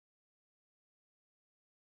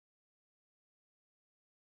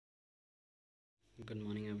Good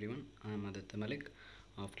morning everyone. I am Meristematic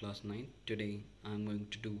of class 9. Today I am going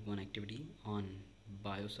to do one activity on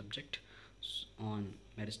bio subject on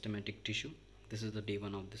meristematic tissue. This is the day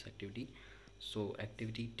 1 of this activity. So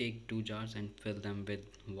activity, take 2 jars and fill them with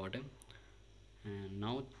water. And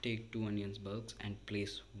now take 2 onions bulbs and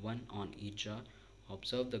place one on each jar.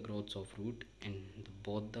 Observe the growth of root in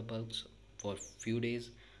both the bulbs for few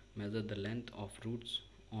days. Measure the length of roots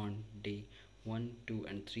on day 1, 2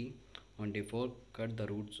 and 3. On day 4, cut the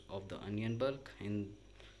roots of the onion bulb in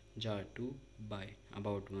jar 2 by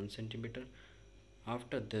about 1 centimeter.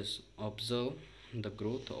 After this, observe the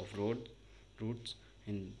growth of roots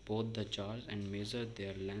in both the jars and measure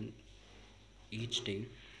their length each day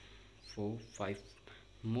for 5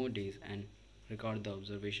 more days and record the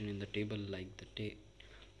observation in the table like the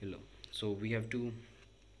below. So we have to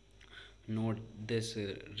note this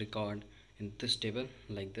record in this table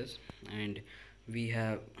like this, and we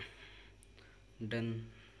have done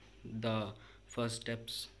the first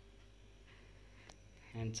steps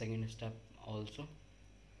and second step also.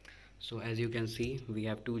 So as you can see, we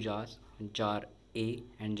have two jars, jar A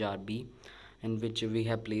and jar B, in which we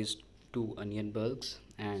have placed 2 onion bulbs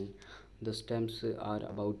and the stems are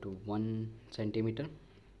about 1 centimeter.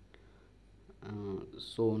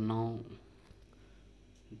 So now,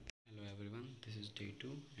 hello everyone, this is day 2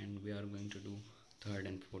 and we are going to do third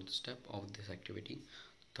and fourth step of this activity.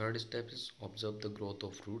 Third step is observe the growth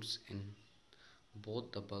of roots in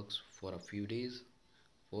both the bulbs for a few days.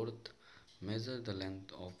 Fourth, measure the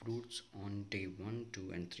length of roots on day 1,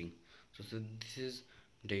 2 and 3. So this is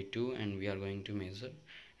day 2 and we are going to measure,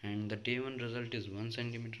 and the day 1 result is 1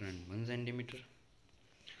 centimeter and 1 centimeter.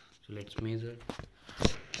 So let's measure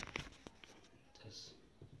this.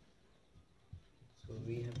 So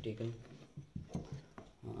we have taken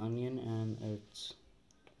an onion and it's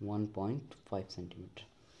 1.5 centimeter.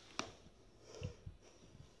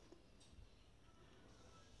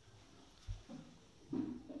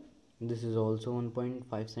 This is also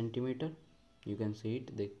 1.5 centimeter. You can see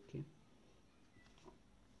it. देखिए.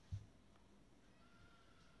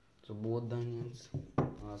 So both the onions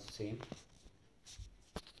are same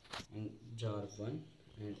in jar 1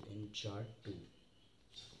 and in jar 2.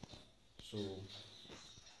 So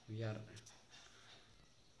we have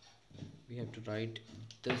to write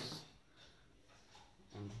this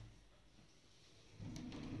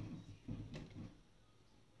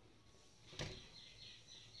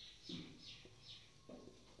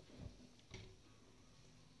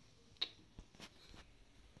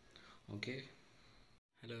okay.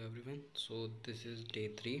 Hello everyone, so this is day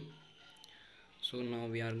 3. So now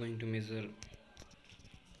we are going to measure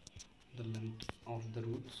the length of the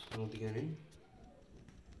roots of the onion.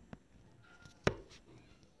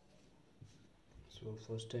 So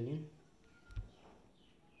first onion,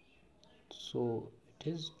 so it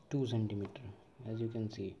is 2 centimeter as you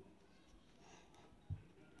can see.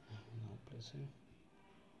 Now place it,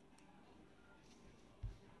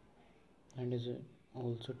 and is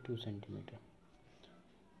also 2 centimeter.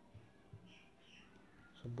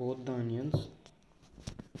 So both the onions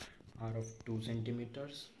are of 2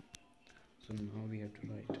 centimeters. So now we have to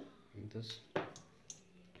write this.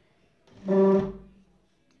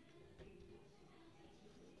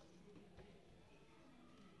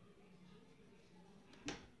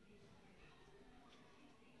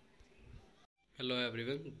 Hello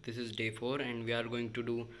everyone, this is day 4 and we are going to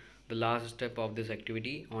do the last step of this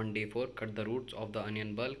activity. On day 4, cut the roots of the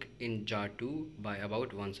onion bulb in jar 2 by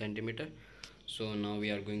about 1 centimeter. So now we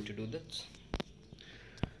are going to do this.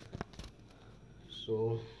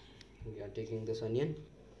 So we are taking this onion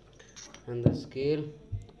and the scale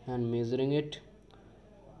and measuring it.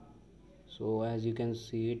 So as you can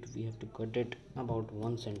see it, we have to cut it about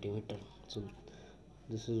 1 centimeter. So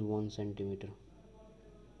this is 1 centimeter.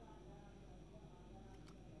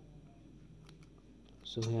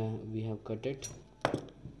 So here we have cut it.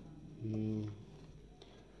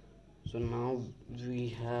 So now we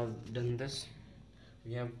have done this.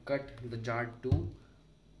 We have cut the jar 2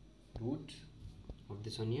 roots of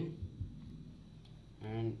this onion,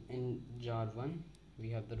 and in jar 1 we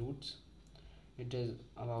have the roots. It is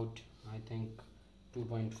about, I think,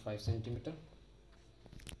 2.5 centimeter.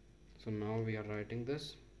 So now we are writing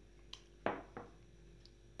this.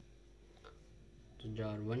 So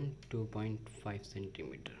jar 1, 2.5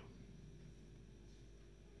 centimeter.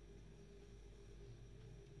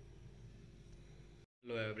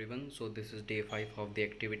 Hello everyone, so this is day 5 of the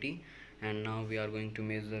activity and now we are going to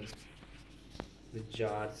measure the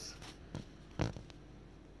jars.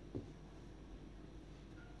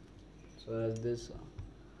 So as this,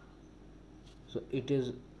 so it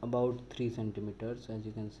is about 3 centimeters as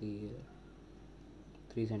you can see here.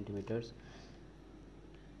 3 centimeters.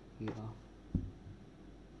 Yeah,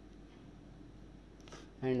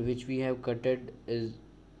 and which we have cutted is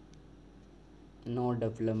no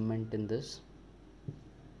development in this.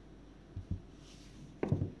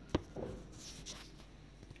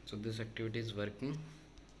 So this activity is working.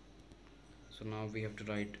 So now we have to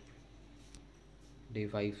write day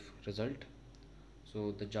 5 result.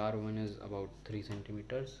 So the jar 1 is about 3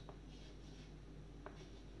 centimeters,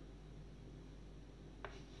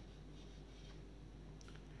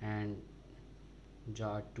 and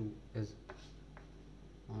jar 2 is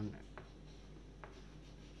on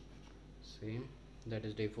same, that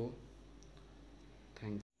is day 4.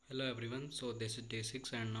 Thanks. Hello everyone, so this is day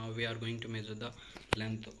 6 and now we are going to measure the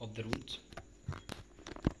length of the roots.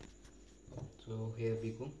 So here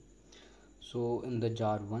we go. So in the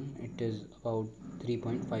jar 1 it is about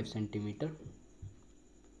 3.5 centimeter,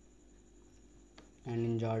 and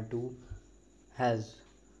in jar 2 has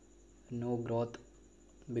no growth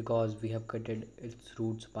because we have cutted its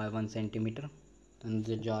roots by 1 centimeter. And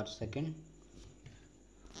the jar second,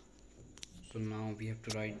 so now we have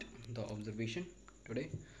to write the observation today.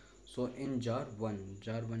 So in jar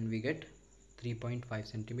 1 we get 3.5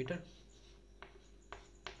 centimeter,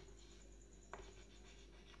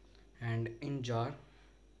 and in jar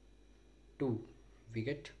 2 we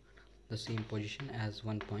get the same position as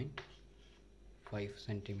 1.5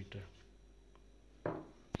 centimeter.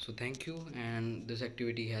 So thank you, and this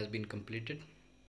activity has been completed.